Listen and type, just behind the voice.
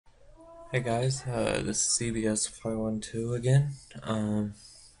Hey guys, this is CBS512 again. In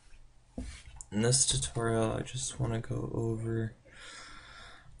this tutorial, I just want to go over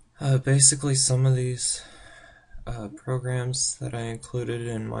basically some of these programs that I included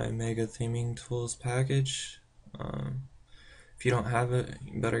in my MegaThemingTools package. If you don't have it,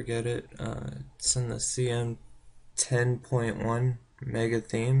 you better get it. It's in the CM 10.1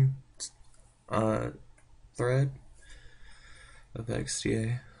 MegaTheme thread of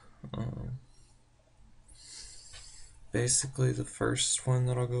XDA. Basically, the first one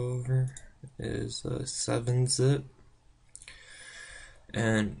that I'll go over is 7-zip.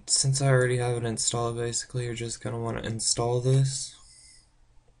 And since I already have it installed, basically, you're just going to want to install this.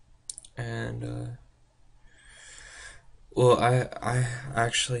 And, well, I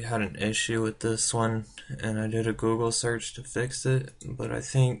actually had an issue with this one, and I did a Google search to fix it, but I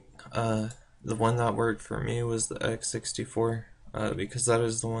think the one that worked for me was the X64, because that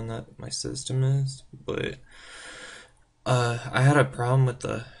is the one that my system is, but I had a problem with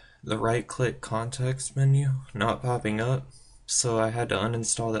the right-click context menu not popping up, so I had to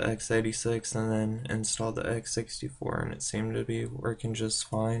uninstall the x86 and then install the x64, and it seemed to be working just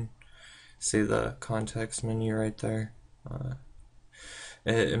fine. See the context menu right there?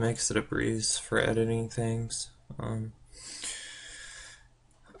 It makes it a breeze for editing things.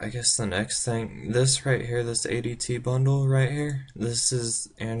 I guess the next thing, this right here, this ADT bundle right here, this is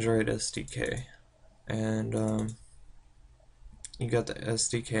Android SDK, and you got the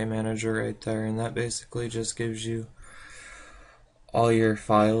SDK manager right there, and that basically just gives you all your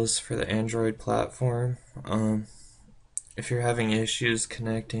files for the Android platform. If you're having issues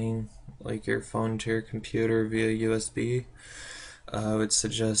connecting like your phone to your computer via USB, I would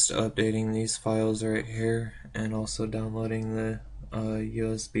suggest updating these files right here and also downloading the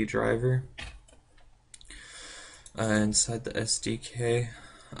USB driver. Inside the SDK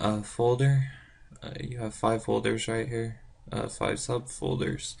folder, you have 5 folders right here. 5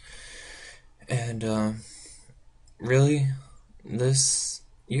 subfolders, and really, this,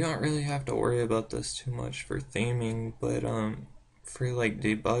 you don't really have to worry about this too much for theming, but for like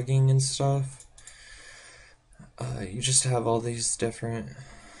debugging and stuff, you just have all these different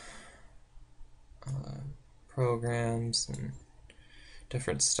programs and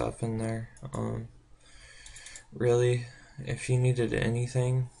different stuff in there. Really, if you needed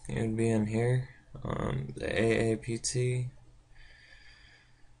anything, it would be in here. The AAPT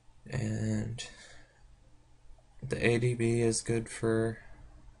and the ADB is good for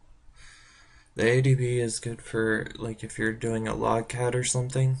like if you're doing a logcat or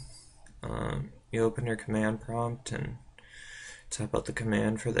something. You open your command prompt and type out the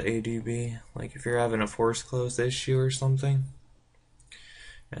command for the ADB, like if you're having a force close issue or something,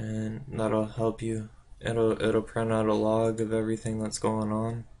 and that'll help you. It'll print out a log of everything that's going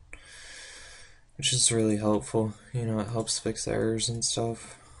on, which is really helpful. You know, it helps fix errors and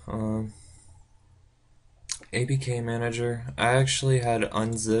stuff. APK Manager, I actually had to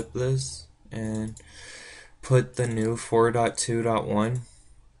unzip this and put the new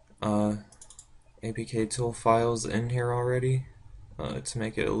 4.2.1 APK tool files in here already to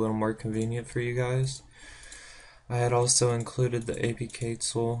make it a little more convenient for you guys. I had also included the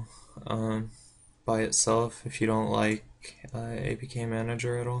APK tool by itself if you don't like APK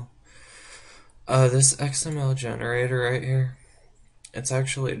Manager at all. This XML generator right here, it's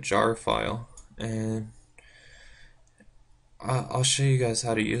actually a jar file, and I'll show you guys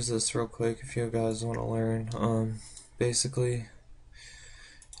how to use this real quick if you guys want to learn. Basically,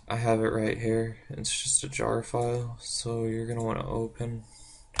 I have it right here. It's just a jar file, so you're going to want to open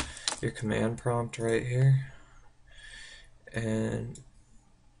your command prompt right here, and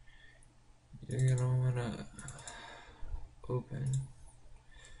you're going to want to open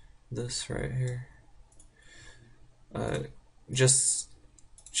this right here. Just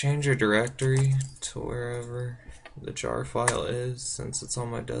change your directory to wherever the jar file is. Since it's on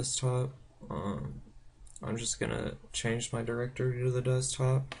my desktop, I'm just gonna change my directory to the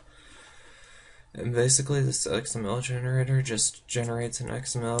desktop. And basically this XML generator just generates an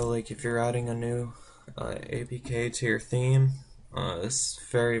XML, like if you're adding a new APK to your theme. It's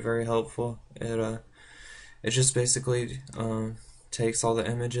very helpful. It just basically takes all the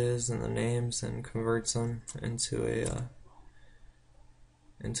images and the names and converts them into an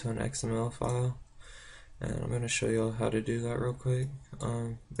XML file, and I'm going to show you how to do that real quick.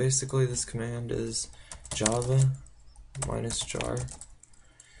 Basically, this command is java -jar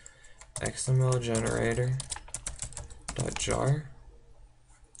XML generator .jar,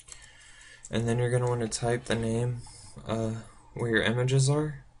 and then you're going to want to type the name where your images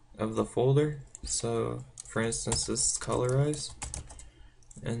are of the folder. So, for instance, this is colorize,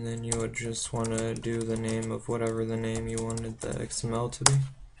 and then you would just want to do the name of whatever the name you wanted the XML to be.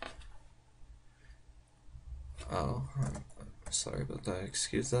 Oh, I'm sorry about that,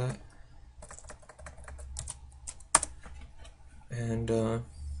 excuse that. And your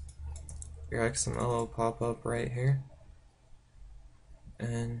XML will pop up right here,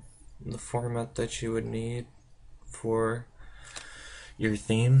 and the format that you would need for your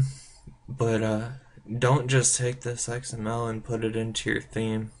theme. But don't just take this XML and put it into your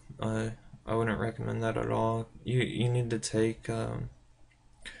theme. I wouldn't recommend that at all. You need to take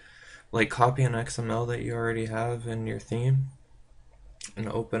like copy an XML that you already have in your theme and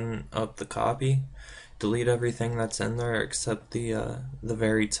open up the copy. Delete everything that's in there except the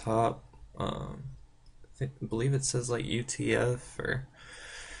very top. I believe it says like UTF,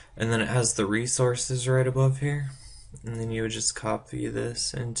 and then it has the resources right above here. And then you would just copy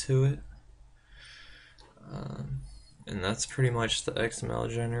this into it. And that's pretty much the XML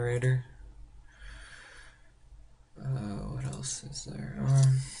generator. What else is there?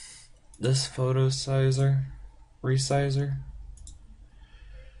 This photo resizer.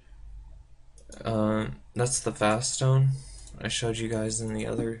 That's the fast stone I showed you guys in the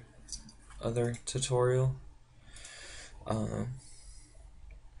other tutorial.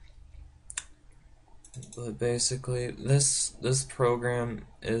 But basically, this program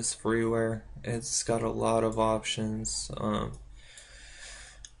is freeware. It's got a lot of options.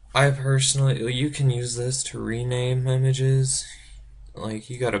 I personally, you can use this to rename images. Like,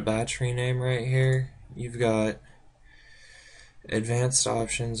 you got a batch rename right here. You've got advanced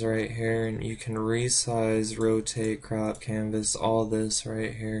options right here, and you can resize, rotate, crop, canvas, all this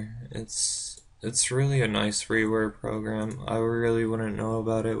right here. It's really a nice freeware program. I really wouldn't know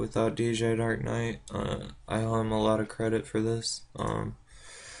about it without DJ Dark Knight. I owe him a lot of credit for this.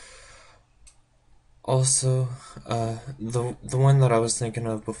 Also, the one that I was thinking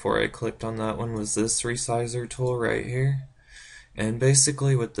of before I clicked on that one was this resizer tool right here. And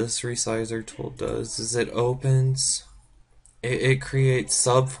basically what this resizer tool does is it opens, it creates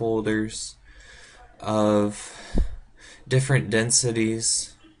subfolders of different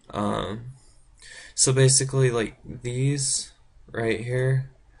densities. So basically, like these right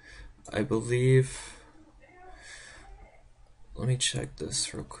here, I believe, let me check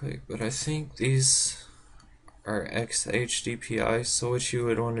this real quick, but I think these are XHDPI. So what you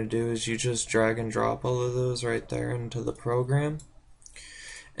would want to do is you just drag and drop all of those right there into the program,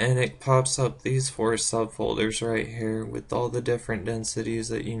 and it pops up these 4 subfolders right here with all the different densities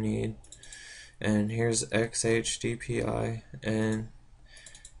that you need. And here's XHDPI and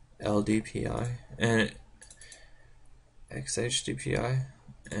LDPI and XHDPI,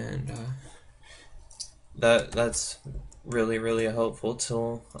 and that's really a helpful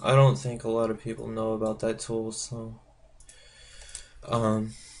tool. I don't think a lot of people know about that tool, so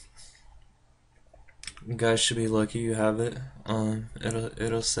you guys should be lucky you have it.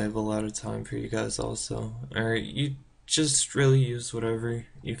 It'll save a lot of time for you guys also. Or you just really use whatever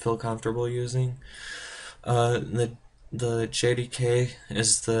you feel comfortable using. The JDK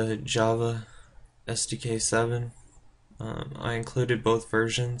is the Java SDK 7. I included both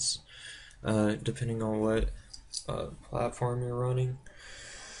versions, depending on what platform you're running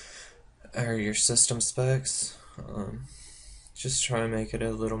or your system specs. Just try to make it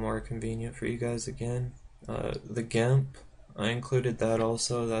a little more convenient for you guys again. The GIMP, I included that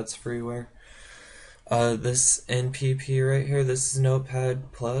also. That's freeware. This NPP right here, this is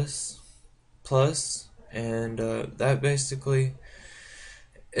Notepad Plus, and that basically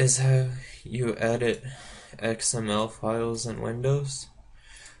is how you edit XML files in Windows.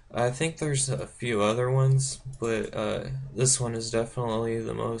 I think there's a few other ones, but this one is definitely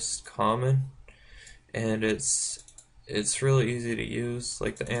the most common, and it's really easy to use,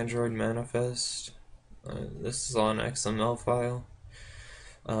 like the Android manifest. This is on XML file.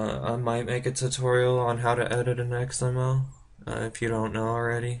 I might make a tutorial on how to edit an XML if you don't know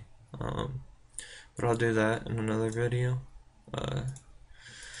already, but I'll do that in another video.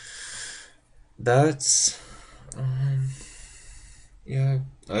 That's yeah,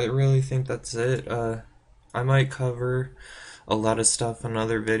 I really think that's it. I might cover a lot of stuff in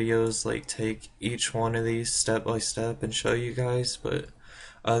other videos, like take each one of these step by step and show you guys, but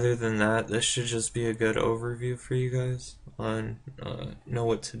other than that, this should just be a good overview for you guys on know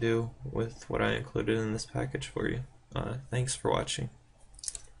what to do with what I included in this package for you. Thanks for watching.